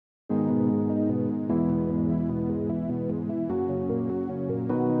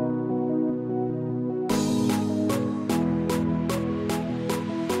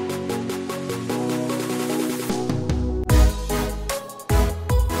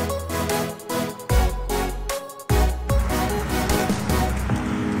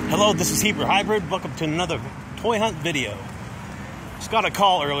Hello, this is Hebrew Hybrid. Welcome to another toy hunt video. Just got a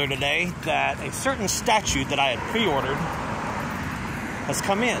call earlier today that a certain statue that I had pre-ordered has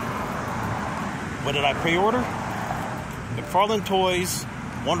come in. What did I pre-order? McFarlane Toys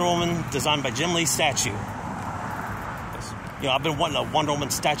Wonder Woman designed by Jim Lee statue. You know, I've been wanting a Wonder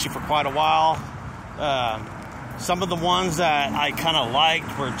Woman statue for quite a while. Some of the ones that I kind of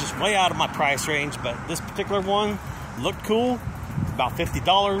liked were just way out of my price range, but this particular one looked cool. About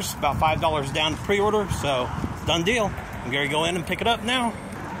 $50, about $5 down to pre-order, so done deal. I'm going to go in and pick it up now.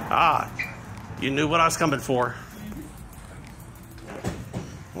 You knew what I was coming for.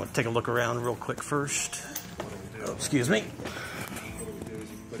 I want to take a look around real quick first. Oh, excuse me.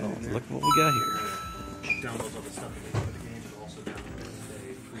 Oh, look what we got here. Got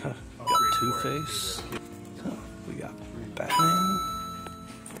Two-Face. Oh, we got Batman.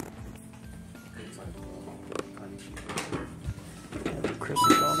 Chris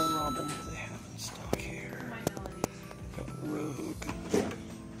and Donald Robin, they have in stock here. Got Rogue,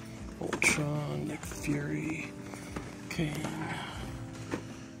 Ultron, Nick Fury, King.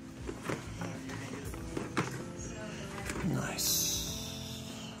 Nice.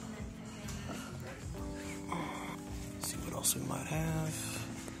 Let's see what else we might have.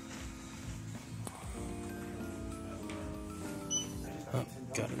 Oh,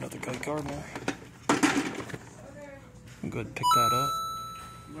 got another Guy Gardner. I'm going to pick that up.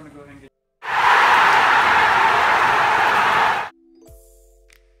 I'm gonna go ahead and get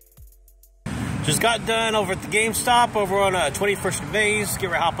just got done over at the GameStop over on 21st and Mays. Get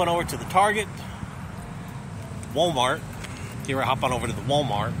ready to hop on over to the Target. Walmart. Get ready to hop on over to the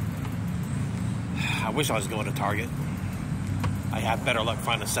Walmart. I wish I was going to Target. I have better luck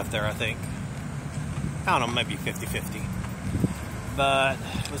finding stuff there, I think. I don't know, maybe 50-50. But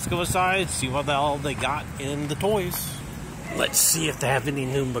let's go inside, see what the hell they got in the toys. Let's see if they have any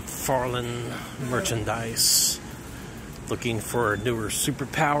new McFarlane merchandise. Looking for newer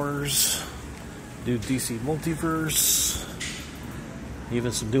superpowers, new DC Multiverse,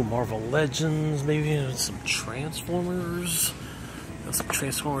 even some new Marvel Legends, maybe even some Transformers. Got some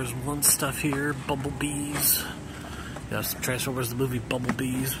Transformers 1 stuff here, Bumblebees. Got some Transformers the movie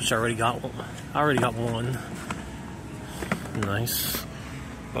Bumblebees, which I already got one. I already got one. Nice.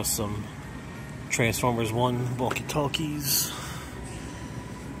 Got some Transformers 1 walkie-talkies.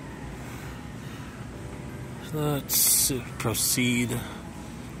 Let's proceed a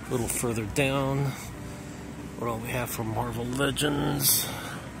little further down. What all we have from Marvel Legends.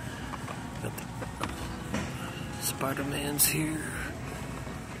 Got the Spidermans here.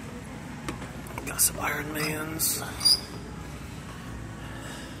 Got some Iron Mans.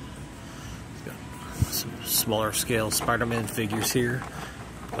 Got some smaller scale Spider-Man figures here.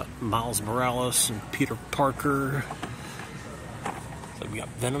 Got Miles Morales and Peter Parker. So we got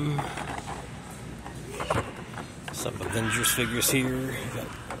Venom. Some Avengers figures here. Got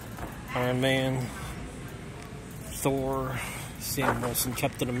Iron Man, Thor, Sam Wilson,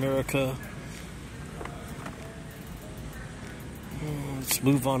 Captain America. Let's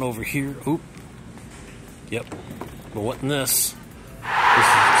move on over here. Oop. Yep. But what in this? This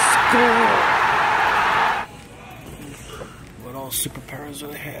is a score! Superpowers do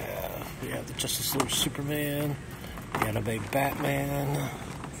they have? We have the Justice League Superman, the anime Batman,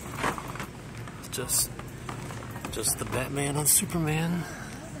 just the Batman and Superman.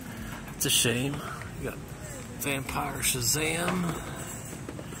 It's a shame. We got Vampire Shazam.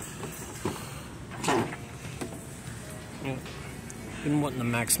 Yeah. Been wanting the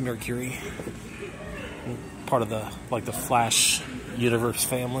Max Mercury, part of the Flash universe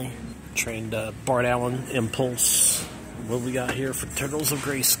family. Trained Bart Allen, Impulse. What we got here for Turtles of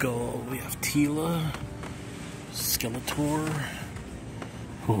Grayskull? We have Teela, Skeletor.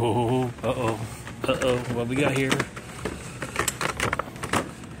 Uh-oh. What we got here?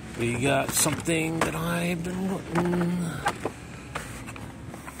 We got something that I've been wanting.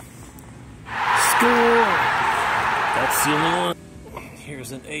 Score! That's the only one.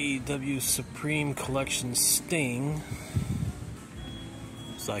 Here's an AEW Supreme Collection Sting.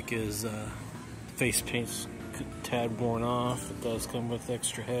 Looks like his face paint's tad worn off. It does come with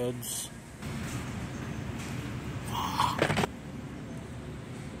extra heads.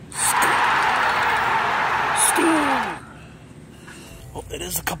 Well, it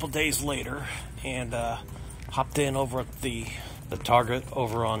is a couple days later, and hopped in over at the Target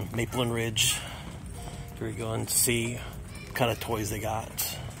over on Maple and Ridge. Here we go and see what kind of toys they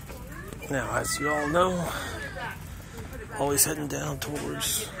got. Now, as you all know, always heading down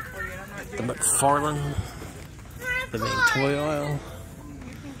towards the McFarlane, the main toy aisle,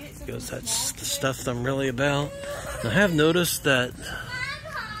 because that's the stuff I'm really about. And I have noticed that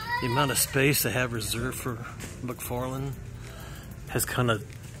The amount of space they have reserved for McFarlane has kind of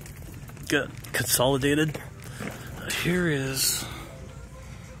got consolidated. Here is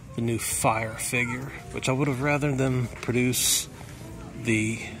the new fire figure, which I would have rather them produce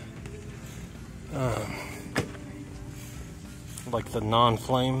the like the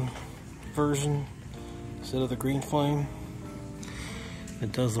non-flame version instead of the green flame.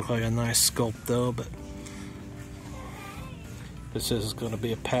 It does look like a nice sculpt though, but this is going to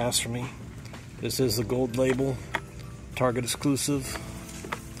be a pass for me. This is the gold label, Target exclusive.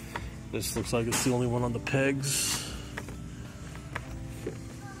 This looks like it's the only one on the pegs.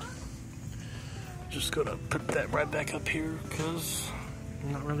 Just gonna put that right back up here because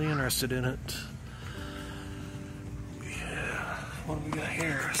I'm not really interested in it. Yeah, what do we got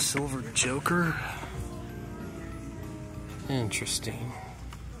here? Silver Joker. Interesting.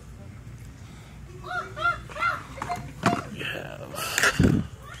 We have,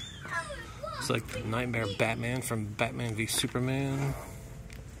 it's like the Nightmare Batman from Batman v Superman.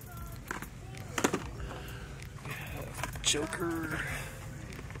 We have Joker.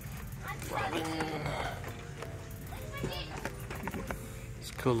 Robin. It's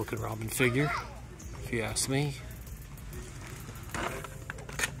a cool looking Robin figure, if you ask me.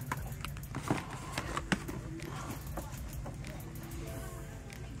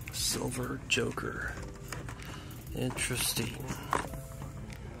 Silver Joker. Interesting.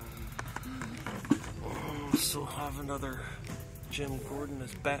 Still have another Jim Gordon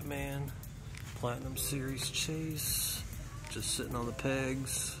as Batman. Platinum Series Chase. Just sitting on the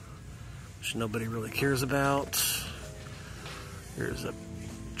pegs, which nobody really cares about. Here's a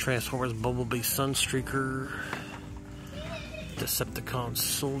Transformers Bumblebee Sunstreaker. Decepticon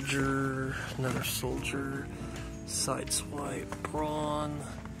Soldier. Another Soldier. Sideswipe Brawn.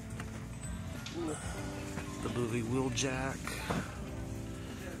 The movie Wheeljack.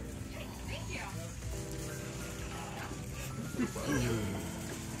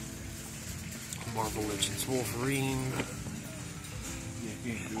 Marvel Legends Wolverine.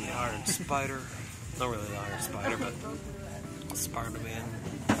 The Iron Spider. Not really the Iron Spider, but Spiderman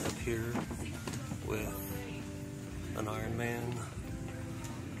up here with an Iron Man.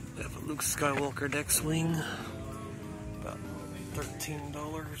 We have a Luke Skywalker X-Wing. About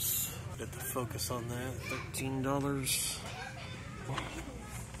 $13. Get the focus on that. $13.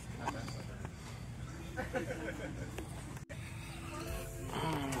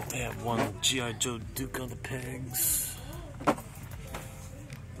 We have one G.I. Joe Duke on the pegs. The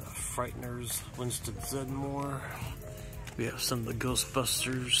Frighteners, Winston Zedmore. We have some of the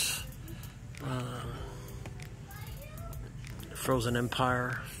Ghostbusters. Frozen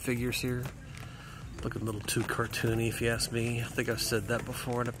Empire figures here. Looking a little too cartoony if you ask me. I think I've said that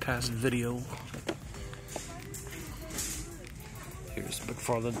before in a past video. Here's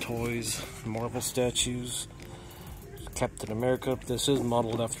McFarlane toys, Marvel statues. Captain America. This is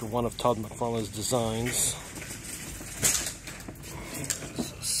modeled after one of Todd McFarlane's designs.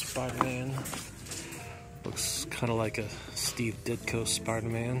 Here's a Spider-Man. Looks kind of like a Steve Ditko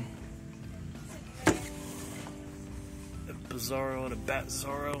Spider-Man. A Bizarro and a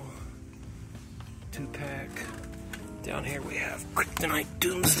Bat-Zorro. 2-pack. Down here we have Kryptonite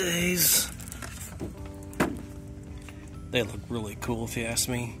Doomsdays. They look really cool if you ask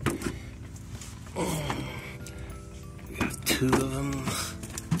me. We got 2 of them.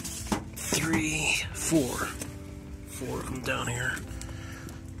 3, 4. 4 of them down here.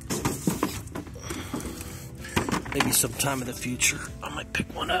 Maybe sometime in the future I might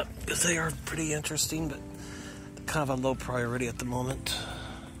pick one up because they are pretty interesting, but kind of a low priority at the moment.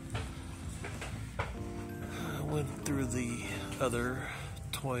 I went through the other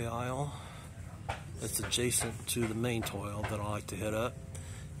toy aisle that's adjacent to the main toy aisle that I like to hit up.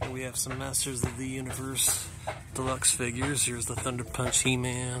 And we have some Masters of the Universe deluxe figures. Here's the Thunder Punch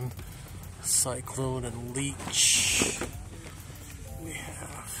He-Man, Cyclone, and Leech. We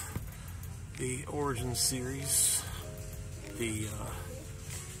have the Origin series, the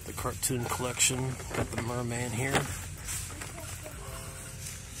cartoon collection. Got the Merman here.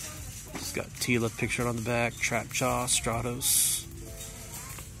 It's got Tila pictured on the back, Trapjaw, Stratos.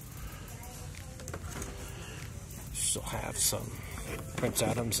 Still have some Prince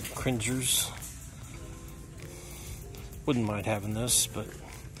Adams and Cringers. Wouldn't mind having this, but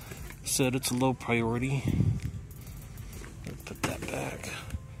said it's a low priority. Put that back.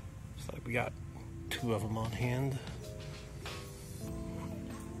 Looks like we got 2 of them on hand.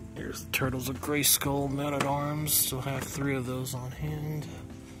 Here's the Turtles of Grayskull mounted arms. Still have 3 of those on hand.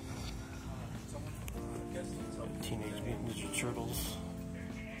 Teenage Mutant Ninja Turtles.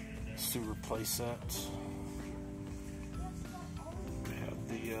 Let's do replace that. We have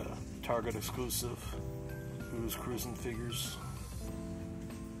the Target exclusive. Who's Cruising figures.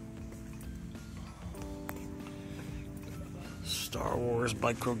 Star Wars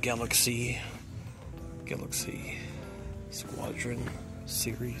Micro Galaxy Squadron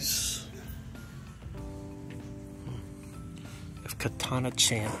series. We have Katana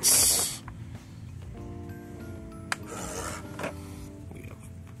Chance. We have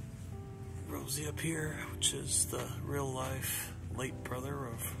Rosie up here, which is the real life late brother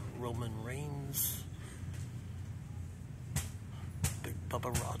of Roman Reigns. Big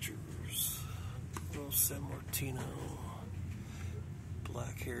Bubba Rogers. San Martino.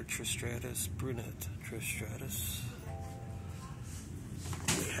 Black-haired Trish Stratus, brunette Trish Stratus.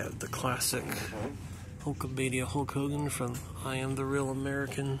 We have the classic Hulkamania Hulk Hogan from I Am the Real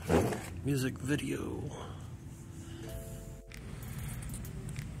American music video.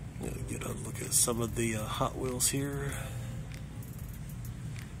 Get a look at some of the Hot Wheels here.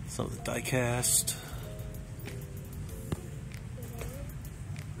 Some of the die-cast.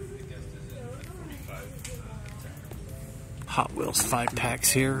 Hot Wheels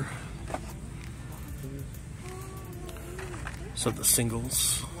 5-packs here. Some of the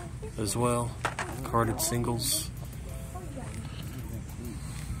singles as well. Carded singles.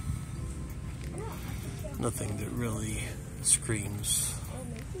 Nothing that really screams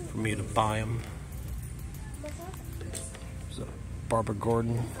for me to buy them. So, Barbara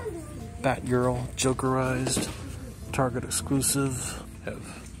Gordon, Batgirl, Jokerized, Target exclusive.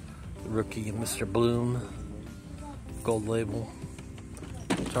 Have the Rookie and Mr. Bloom. Gold label,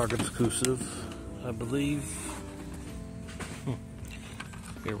 Target exclusive, I believe.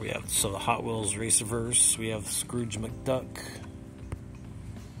 Here we have the Hot Wheels Racerverse. We have Scrooge McDuck.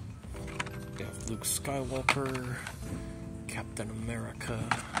 We have Luke Skywalker, Captain America,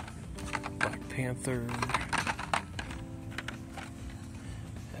 Black Panther. We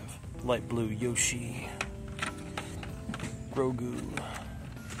have light blue Yoshi, Grogu.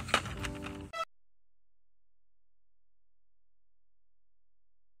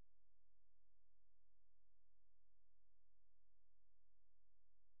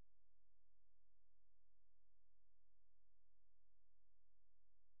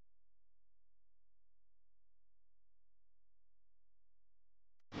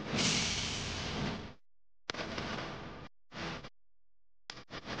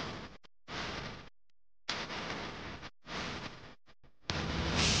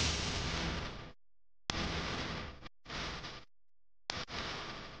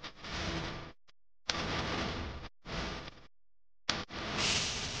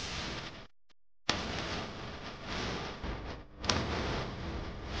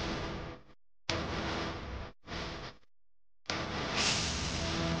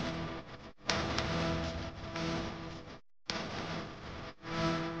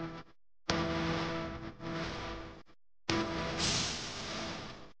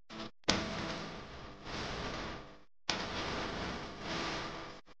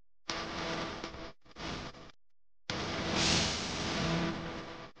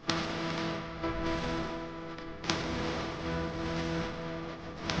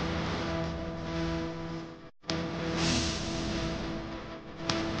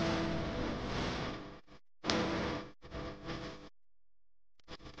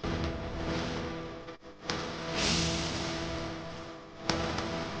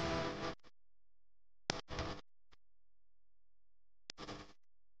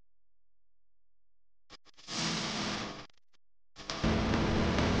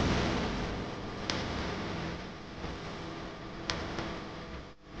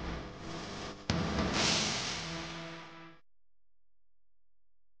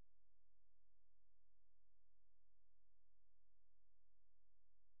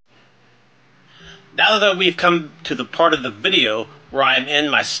 Now that we've come to the part of the video where I'm in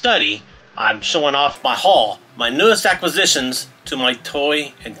my study, I'm showing off my haul, my newest acquisitions to my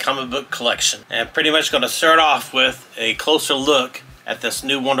toy and comic book collection. And I'm pretty much going to start off with a closer look at this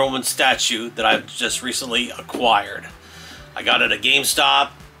new Wonder Woman statue that I've just recently acquired. I got it at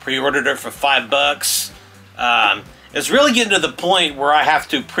GameStop, pre-ordered it for $5. It's really getting to the point where I have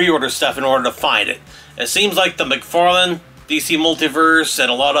to pre-order stuff in order to find it. It seems like the McFarlane, DC Multiverse, and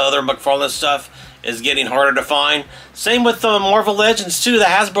a lot of other McFarlane stuff is getting harder to find. Same with the Marvel Legends too, that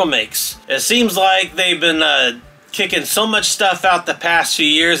Hasbro makes. It seems like they've been kicking so much stuff out the past few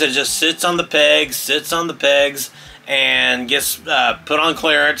years that just sits on the pegs, and gets put on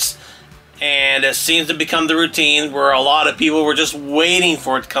clearance. And it seems to become the routine where a lot of people were just waiting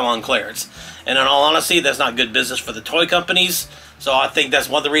for it to come on clearance. And in all honesty, that's not good business for the toy companies. So I think that's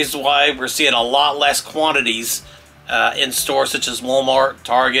one of the reasons why we're seeing a lot less quantities in stores such as Walmart,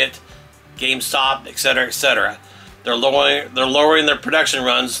 Target, GameStop, etc., etc. They're lowering their production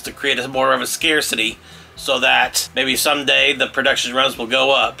runs to create more of a scarcity, so that maybe someday the production runs will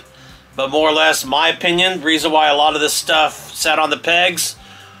go up. But more or less, my opinion, the reason why a lot of this stuff sat on the pegs,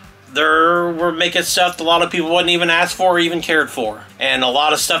 we're making stuff that a lot of people wouldn't even ask for or even cared for. And a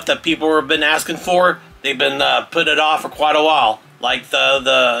lot of stuff that people have been asking for, they've been putting it off for quite a while. Like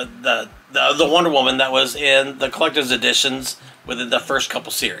the Wonder Woman that was in the collector's editions within the first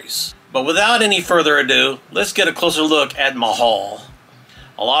couple series. But without any further ado, let's get a closer look at my haul.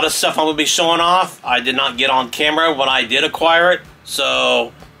 A lot of stuff I'm going to be showing off, I did not get on camera when I did acquire it,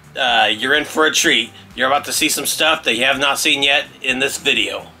 so you're in for a treat. You're about to see some stuff that you have not seen yet in this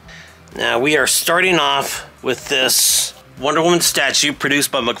video. Now we are starting off with this Wonder Woman statue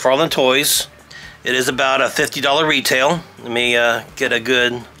produced by McFarlane Toys. It is about a $50 retail. Let me get a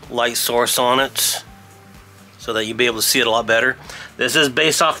good light source on it so that you'll be able to see it a lot better. This is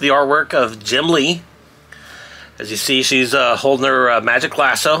based off the artwork of Jim Lee. As you see, she's holding her magic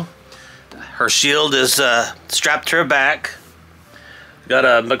lasso. Her shield is strapped to her back. Got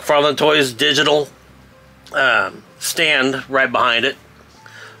a McFarlane Toys digital stand right behind it,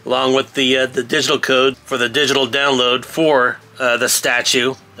 along with the digital code for the digital download for the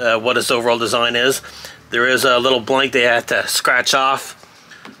statue, what its overall design is. There is a little blank they have to scratch off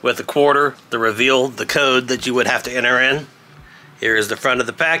with a quarter to reveal the code that you would have to enter in. Here is the front of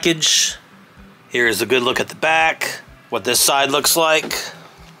the package. Here is a good look at the back, what this side looks like.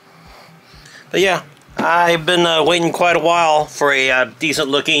 But yeah, I've been waiting quite a while for a decent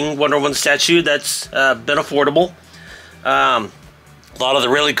looking Wonder Woman statue that's been affordable. A lot of the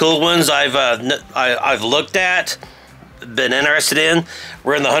really cool ones I've looked at, been interested in,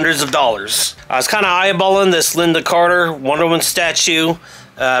 were in the hundreds of dollars. I was kind of eyeballing this Linda Carter Wonder Woman statue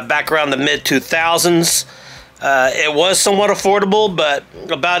back around the mid-2000s. It was somewhat affordable, but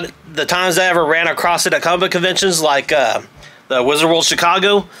about the times I ever ran across it at comic conventions like the Wizard World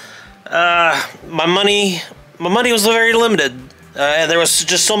Chicago, my money was very limited, and there was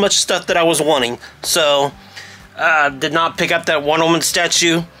just so much stuff that I was wanting. So did not pick up that Wonder Woman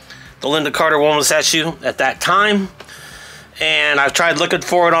statue, the Linda Carter Wonder Woman statue at that time, and I've tried looking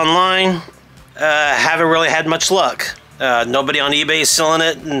for it online. Haven't really had much luck. Nobody on eBay is selling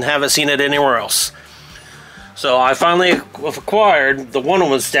it, and haven't seen it anywhere else. So I finally acquired the Wonder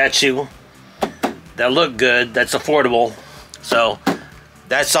Woman statue that looked good, that's affordable. So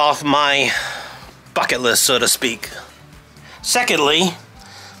that's off my bucket list, so to speak. Secondly,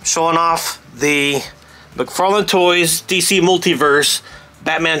 showing off the McFarlane Toys DC Multiverse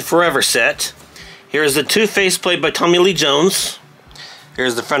Batman Forever set. Here's the Two-Face played by Tommy Lee Jones.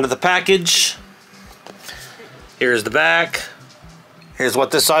 Here's the front of the package. Here's the back. Here's what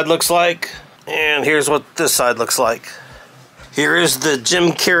this side looks like. And here's what this side looks like. Here is the Jim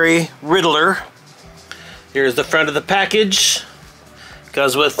Carrey Riddler. Here's the front of the package.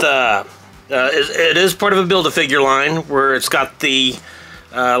 Goes with, it is part of a Build-A-Figure line where it's got the,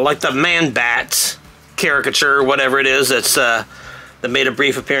 like the Man-Bat caricature, whatever it is, that's, that made a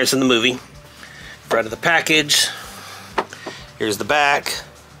brief appearance in the movie. Front of the package. Here's the back.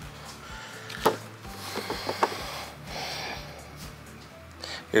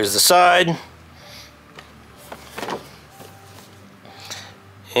 Here's the side.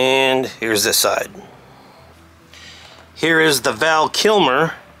 And here's this side. Here is the Val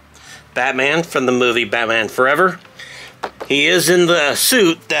Kilmer Batman from the movie Batman Forever. He is in the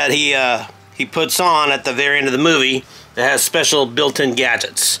suit that he puts on at the very end of the movie that has special built-in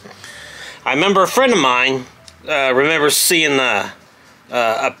gadgets. I remember a friend of mine remember seeing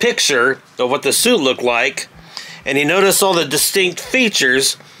a picture of what the suit looked like, and he noticed all the distinct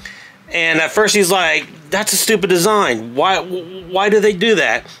features, and at first he's like, that's a stupid design. Why do they do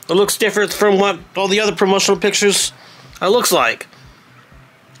that? It looks different from what all the other promotional pictures looks like.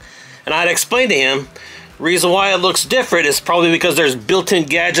 And I'd explain to him, the reason why it looks different is probably because there's built-in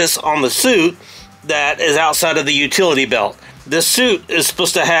gadgets on the suit that is outside of the utility belt. This suit is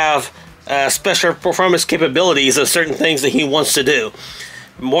supposed to have special performance capabilities of certain things that he wants to do.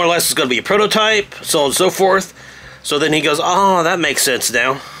 More or less it's going to be a prototype, so on and so forth. So then he goes, oh, that makes sense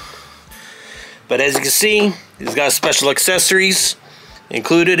now. But as you can see, he's got special accessories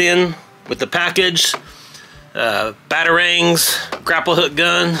included in with the package. Batarangs, grapple hook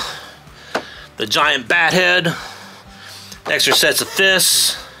gun, the giant bat head, extra sets of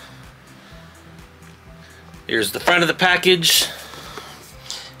fists. Here's the front of the package.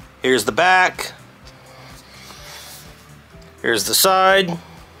 Here's the back. Here's the side.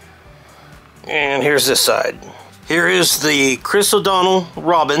 And here's this side. Here is the Chris O'Donnell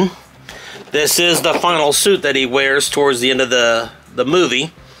Robin. This is the final suit that he wears towards the end of the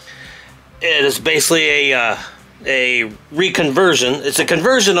movie. It is basically a reconversion. It's a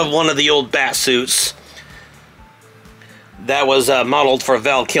conversion of one of the old bat suits that was modeled for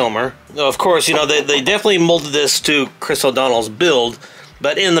Val Kilmer. Of course, you know, they definitely molded this to Chris O'Donnell's build,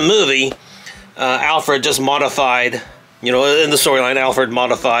 but in the movie, Alfred just modified, you know, in the storyline, Alfred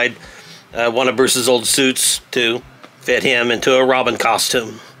modified one of Bruce's old suits to fit him into a Robin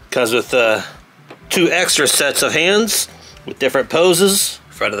costume. Comes with 2 extra sets of hands with different poses.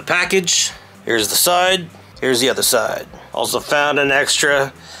 Front of the package. Here's the side. Here's the other side. Also found an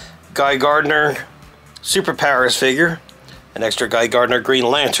extra Guy Gardner Superpowers figure. An extra Guy Gardner Green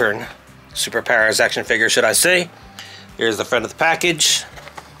Lantern Superpowers action figure, should I say. Here's the front of the package.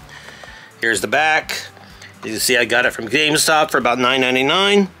 Here's the back. You can see I got it from GameStop for about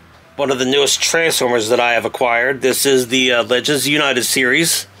 $9.99. One of the newest Transformers that I have acquired. This is the Legends United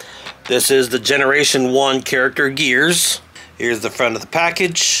series. This is the Generation 1 character Gears. Here's the front of the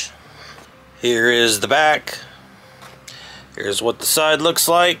package. Here is the back. Here's what the side looks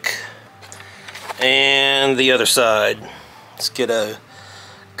like. And the other side. Let's get a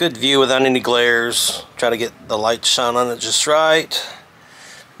good view without any glares. Try to get the light shine on it just right.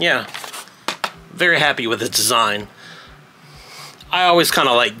 Yeah, very happy with its design. I always kind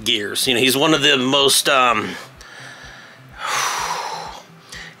of like Gears. You know, he's one of the most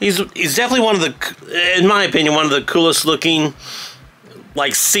he's definitely one of the, in my opinion, one of the coolest looking,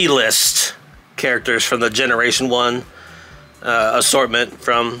 like, C-list characters from the Generation 1 assortment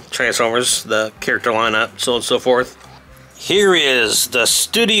from Transformers, the character lineup, so on and so forth. Here is the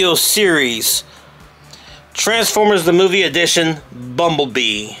Studio Series Transformers the Movie Edition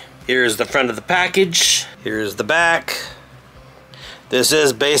Bumblebee. Here's the front of the package. Here's the back. This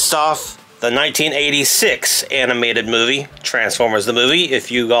is based off the 1986 animated movie, Transformers the Movie.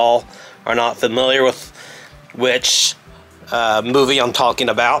 If you all are not familiar with which movie I'm talking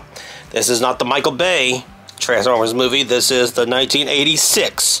about, this is not the Michael Bay Transformers movie. This is the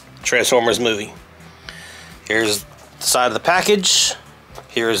 1986 Transformers movie. Here's the side of the package.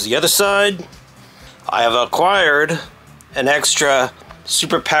 Here's the other side. I have acquired an extra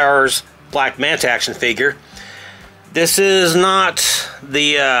Superpowers Black Manta action figure. This is not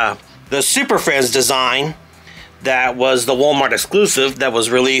the Super Friends design that was the Walmart exclusive that was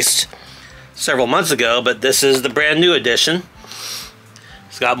released several months ago, but this is the brand new edition.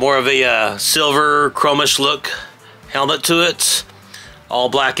 It's got more of a silver chromish look helmet to it. All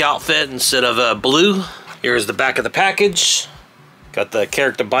black outfit instead of blue. Here's the back of the package. Got the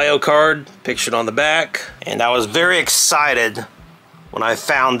character bio card pictured on the back. And I was very excited when I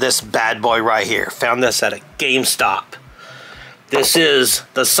found this bad boy right here. Found this at a GameStop. This is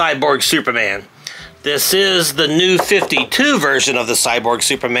the Cyborg Superman. This is the new 52 version of the Cyborg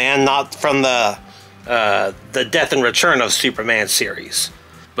Superman, not from the Death and Return of Superman series.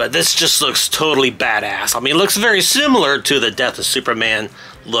 But this just looks totally badass. I mean, it looks very similar to the Death of Superman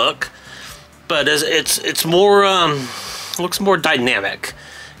look, but it's more looks more dynamic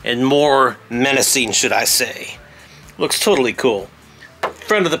and more menacing, should I say. Looks totally cool.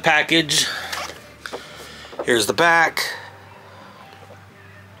 Front of the package. Here's the back.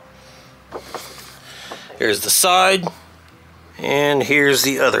 Here's the side. And here's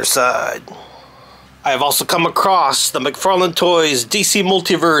the other side. I have also come across the McFarlane Toys DC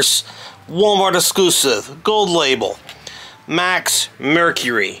Multiverse Walmart exclusive gold label Max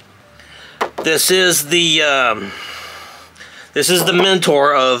Mercury. This is the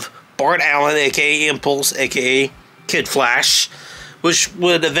mentor of Bart Allen, aka Impulse, aka Kid Flash, which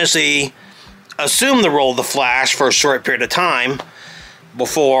would eventually assume the role of the Flash for a short period of time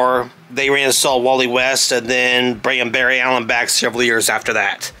before they reinstall Wally West and then bring Barry Allen back several years after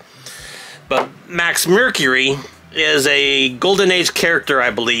that. But Max Mercury is a Golden Age character,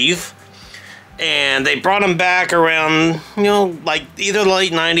 I believe, and they brought him back around, you know, like either the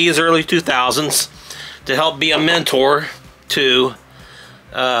late 90s, early 2000s to help be a mentor to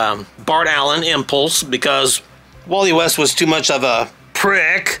Bart Allen, Impulse, because Wally West was too much of a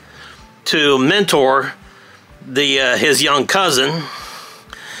prick to mentor his young cousin,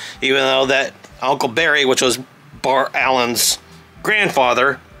 even though that Uncle Barry, which was Bart Allen's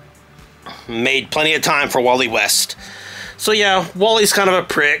grandfather, made plenty of time for Wally West. So yeah, Wally's kind of a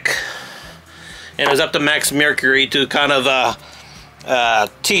prick, and it was up to Max Mercury to kind of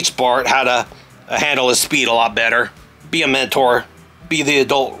teach Bart how to handle his speed a lot better, be a mentor, be the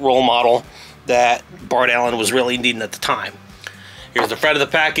adult role model that Bart Allen was really needing at the time. Here's the front of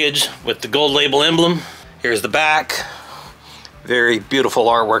the package with the gold label emblem. Here's the back. Very beautiful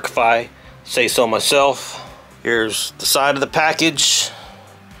artwork, if I say so myself. Here's the side of the package.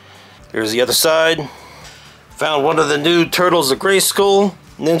 Here's the other side. Found one of the new Turtles of Grayskull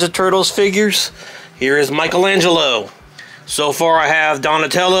Ninja Turtles figures. Here is Michelangelo. So far I have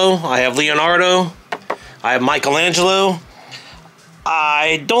Donatello, I have Leonardo, I have Michelangelo.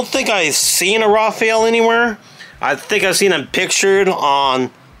 I don't think I've seen a Raphael anywhere. I think I've seen him pictured on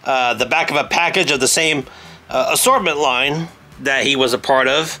the back of a package of the same assortment line that he was a part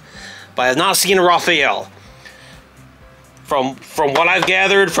of, but I have not seen a Raphael. From what I've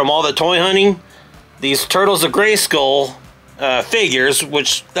gathered from all the toy hunting, these Turtles of Grayskull figures,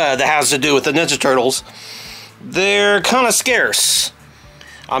 which that has to do with the Ninja Turtles, they're kind of scarce.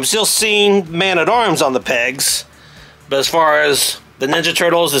 I'm still seeing Man-at-Arms on the pegs, but as far as the Ninja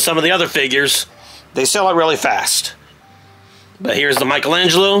Turtles and some of the other figures, they sell it really fast. But here's the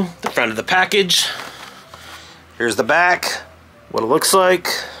Michelangelo, the front of the package. Here's the back, what it looks like.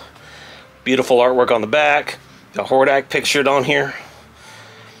 Beautiful artwork on the back. Got Hordak pictured on here.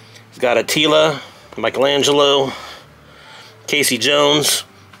 It's got Attila, Michelangelo, Casey Jones,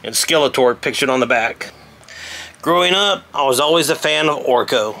 and Skeletor pictured on the back. Growing up, I was always a fan of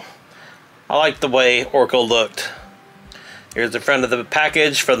Orko. I liked the way Orko looked. Here's the front of the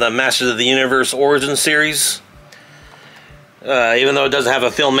package for the Masters of the Universe Origin series. Even though it doesn't have a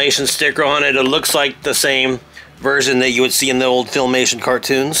Filmation sticker on it, it looks like the same version that you would see in the old Filmation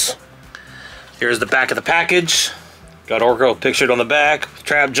cartoons. Here's the back of the package. Got Orko pictured on the back,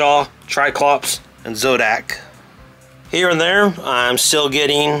 Trapjaw, Triclops, and Zodak. Here and there, I'm still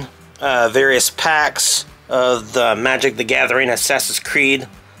getting various packs of the Magic the Gathering Assassin's Creed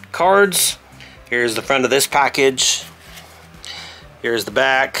cards. Here's the front of this package. Here's the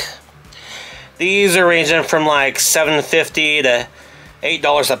back. These are ranging from like $7.50 to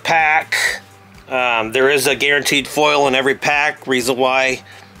 $8 a pack. There is a guaranteed foil in every pack. Reason why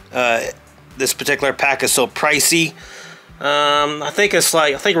this particular pack is so pricey. I think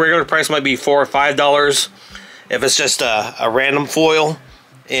regular price might be $4 or $5 if it's just a random foil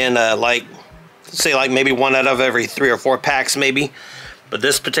in like, say like maybe one out of every 3 or 4 packs maybe. But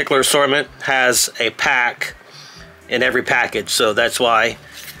this particular assortment has a pack in every package, so that's why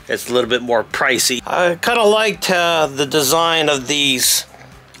it's a little bit more pricey. I kind of liked the design of these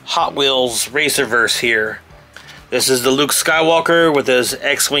Hot Wheels Racerverse here. This is the Luke Skywalker with his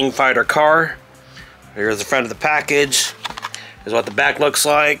X-Wing fighter car. Here's the front of the package. Here's what the back looks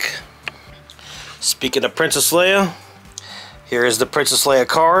like. Speaking of Princess Leia, here is the Princess Leia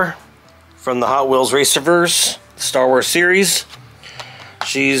car from the Hot Wheels Racerverse Star Wars series.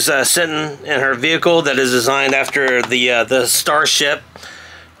 She's sitting in her vehicle that is designed after the starship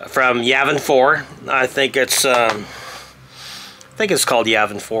from Yavin 4. I think it's called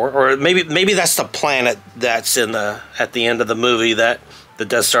Yavin 4, or maybe that's the planet that's in at the end of the movie that the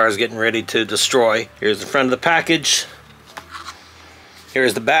Death Star is getting ready to destroy. Here's the front of the package.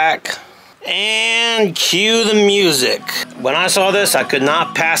 Here's the back. And cue the music. When I saw this, I could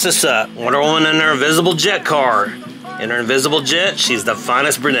not pass this up. Wonder Woman in her invisible jet car. In her invisible jet, she's the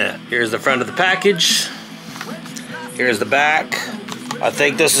finest brunette. Here's the front of the package. Here's the back. I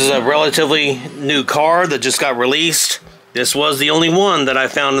think this is a relatively new car that just got released. This was the only one that I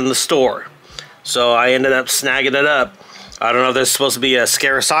found in the store, so I ended up snagging it up. I don't know if this is supposed to be a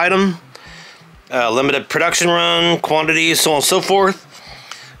scarce item, limited production run, quantities, so on and so forth.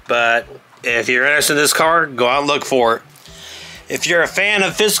 But if you're interested in this car, go out and look for it. If you're a fan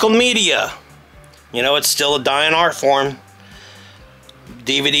of physical media, you know, it's still a dying art form.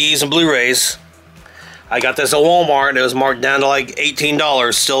 DVDs and Blu-rays. I got this at Walmart. It was marked down to like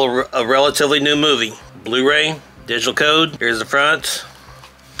 $18. Still a relatively new movie. Blu-ray, digital code. Here's the front.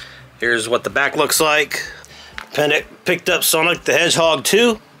 Here's what the back looks like. Picked up Sonic the Hedgehog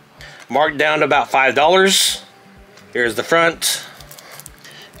 2. Marked down to about $5. Here's the front.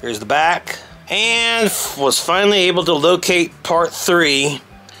 Here's the back. And was finally able to locate part 3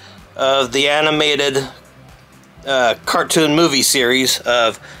 of the animated cartoon movie series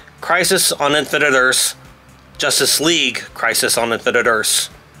of Crisis on Infinite Earths, Justice League Crisis on Infinite Earths.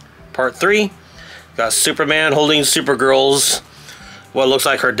 Part 3, got Superman holding Supergirl's, what looks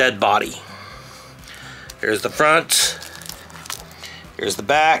like her dead body. Here's the front. Here's the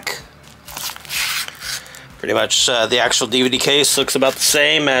back. Pretty much the actual DVD case looks about the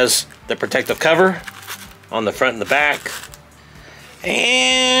same as the protective cover on the front and the back.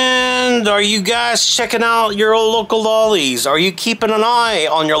 And are you guys checking out your local ollies? Are you keeping an eye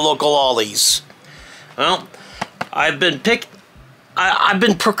on your local ollies? Well, I've been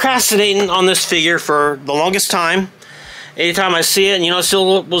procrastinating on this figure for the longest time. Anytime I see it, and you know, it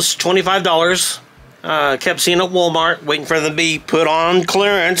still was $25. Kept seeing it at Walmart, waiting for them to be put on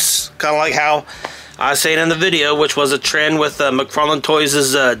clearance. Kind of like how I say it in the video, which was a trend with McFarlane Toys'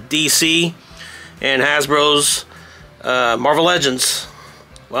 DC and Hasbro's Marvel Legends.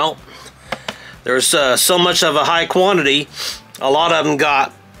 Well, there's so much of a high quantity, a lot of them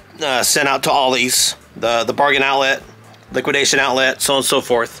got sent out to Ollie's, the bargain outlet, liquidation outlet, so on and so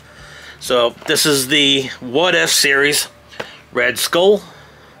forth. So this is the What If series, Red Skull.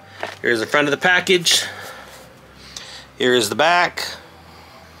 Here's the front of the package. Here's the back.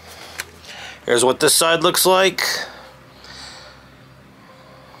 Here's what this side looks like.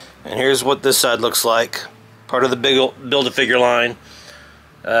 And here's what this side looks like. Part of the big Build-A-Figure line.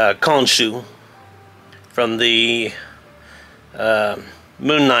 Khonshu from the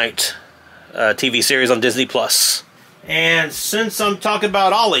Moon Knight TV series on Disney+. And since I'm talking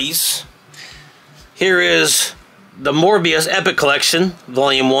about Ollie's, here is the Morbius Epic Collection,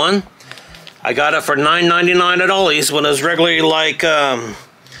 Volume 1. I got it for $9.99 at Ollie's when it was regularly like a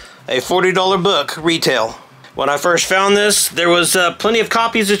 $40 book retail. When I first found this, there was plenty of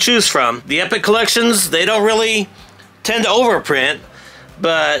copies to choose from. The Epic Collections, they don't really tend to overprint,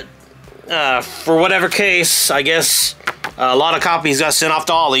 but for whatever case, I guess a lot of copies got sent off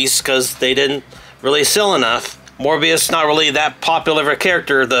to Ollie's because they didn't really sell enough. Morbius, not really that popular of a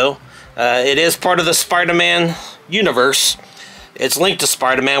character, though. It is part of the Spider-Man universe. It's linked to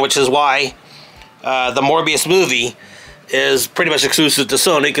Spider-Man, which is why the Morbius movie is pretty much exclusive to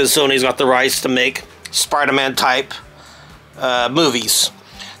Sony, because Sony's got the rights to make Spider-Man type movies.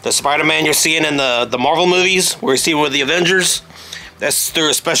 The Spider-Man you're seeing in the Marvel movies, where you see with the Avengers, that's through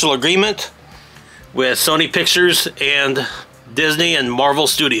a special agreement with Sony Pictures and Disney and Marvel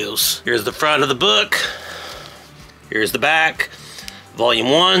Studios. Here's the front of the book. Here's the back. Volume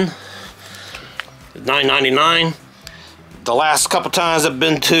 1. $9.99. The last couple times I've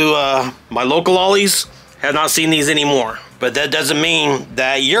been to my local Ollie's, have not seen these anymore. But that doesn't mean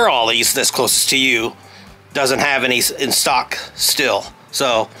that your Ollie's that's closest to you doesn't have any in stock still.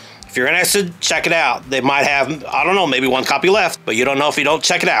 So if you're interested, check it out. They might have, I don't know, maybe one copy left, but you don't know if you don't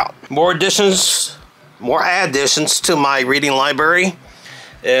check it out. More additions to my reading library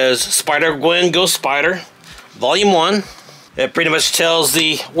is Spider-Gwen Ghost Spider, Volume 1. It pretty much tells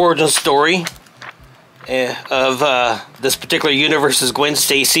the origin story of this particular universe's Gwen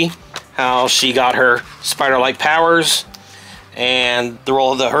Stacy, how she got her spider-like powers, and the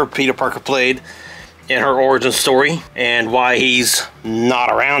role that her Peter Parker played in her origin story, and why he's not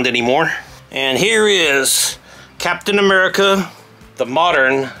around anymore. And here is Captain America, the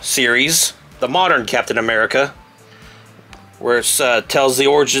modern series, the modern Captain America, where it tells the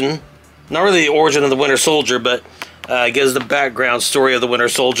origin, not really the origin of the Winter Soldier, but gives the background story of the Winter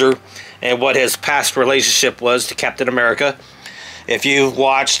Soldier and what his past relationship was to Captain America. If you've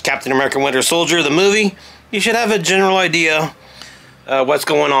watched Captain America Winter Soldier, the movie, you should have a general idea what's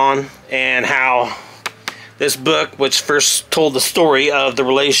going on, and how this book, which first told the story of the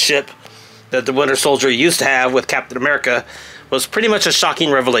relationship that the Winter Soldier used to have with Captain America, was pretty much a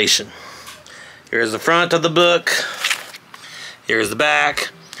shocking revelation. Here's the front of the book. Here's the back.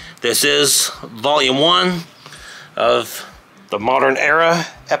 This is Volume 1 of the Modern Era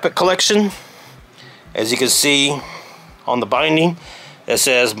Epic Collection. As you can see on the binding, it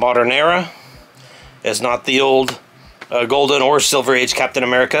says Modern Era. It's not the old Golden or Silver Age Captain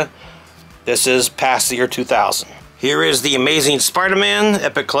America. This is past the year 2000. Here is the Amazing Spider-Man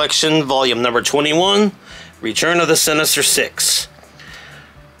Epic Collection, Volume number 21, Return of the Sinister Six.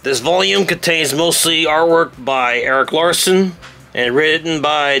 This volume contains mostly artwork by Eric Larson and written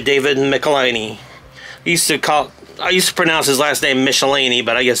by David McFarlane. I used to pronounce his last name Michelini,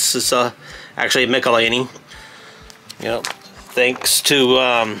 but I guess it's actually McFarlane. Yep. Thanks to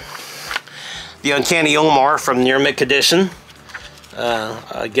the Uncanny Omar from Near Mint Condition.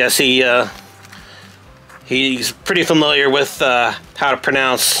 I guess he's pretty familiar with how to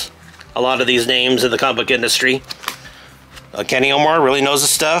pronounce a lot of these names in the comic book industry. Uncanny Omar really knows his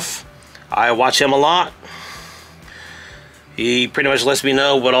stuff. I watch him a lot. He pretty much lets me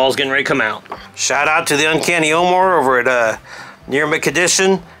know what all's getting ready to come out. Shout out to the Uncanny Omar over at Near Mint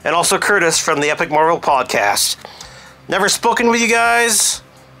Condition, and also Curtis from the Epic Marvel Podcast. Never spoken with you guys,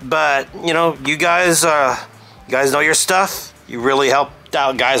 but you know, you guys know your stuff. You really helped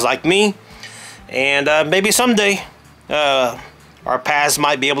out guys like me, and maybe someday our paths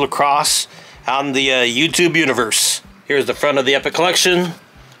might be able to cross out in the YouTube universe. Here's the front of the Epic Collection.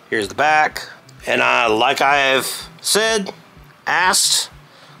 Here's the back. And like I have asked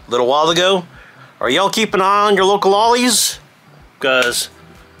a little while ago, are y'all keeping an eye on your local Ollie's? Because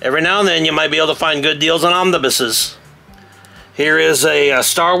every now and then you might be able to find good deals on omnibuses. Here is a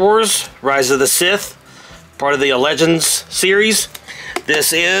Star Wars Rise of the Sith, part of the Legends series.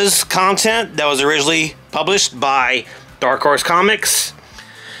 This is content that was originally published by Dark Horse Comics.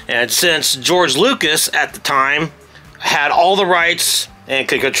 And since George Lucas at the time had all the rights and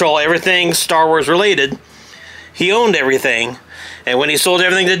could control everything Star Wars related. He owned everything, and when he sold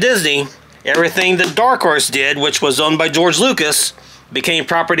everything to Disney, everything that Dark Horse did, which was owned by George Lucas, became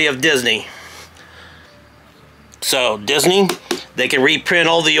property of Disney. So Disney, they can reprint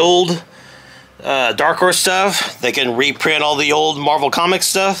all the old Dark Horse stuff. They can reprint all the old Marvel Comics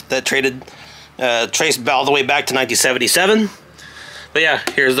stuff that traced all the way back to 1977. But yeah,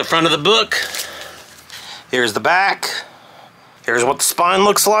 here's the front of the book. Here's the back. Here's what the spine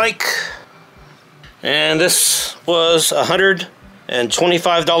looks like. And this was a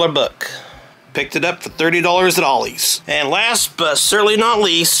 $125 book. Picked it up for $30 at Ollie's. And last but certainly not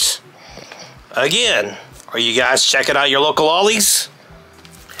least, again, are you guys checking out your local Ollie's?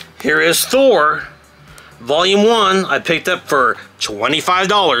 Here is Thor, Volume 1. I picked up for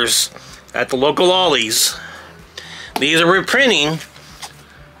 $25 at the local Ollie's. These are reprinting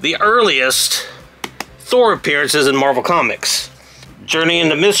the earliest Thor appearances in Marvel Comics. Journey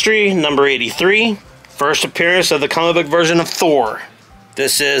into Mystery, number 83. First appearance of the comic book version of Thor.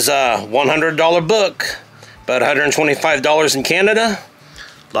 This is a $100 book, about $125 in Canada.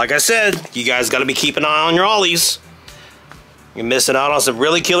 Like I said, you guys got to be keeping an eye on your Ollies. You're missing out on some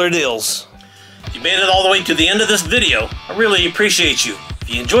really killer deals. If you made it all the way to the end of this video, I really appreciate you. If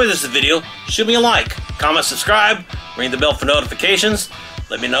you enjoyed this video, shoot me a like, comment, subscribe, ring the bell for notifications.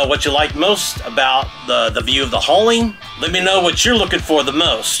 Let me know what you like most about the view of the hauling. Let me know what you're looking for the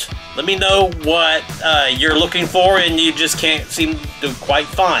most. Let me know what you're looking for and you just can't seem to quite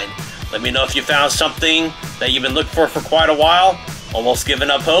find. Let me know if you found something that you've been looking for quite a while, almost giving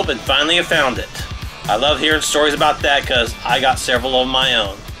up hope, and finally you found it. I love hearing stories about that because I got several of my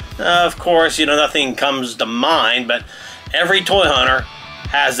own. Of course, you know, nothing comes to mind, but every toy hunter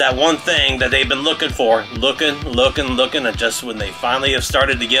has that one thing that they've been looking for. Looking, and just when they finally have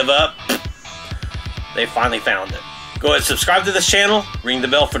started to give up, they finally found it. Go ahead and subscribe to this channel, ring the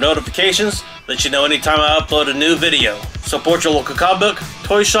bell for notifications, let you know anytime I upload a new video. Support your local comic book,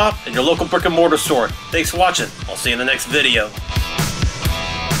 toy shop, and your local brick and mortar store. Thanks for watching. I'll see you in the next video.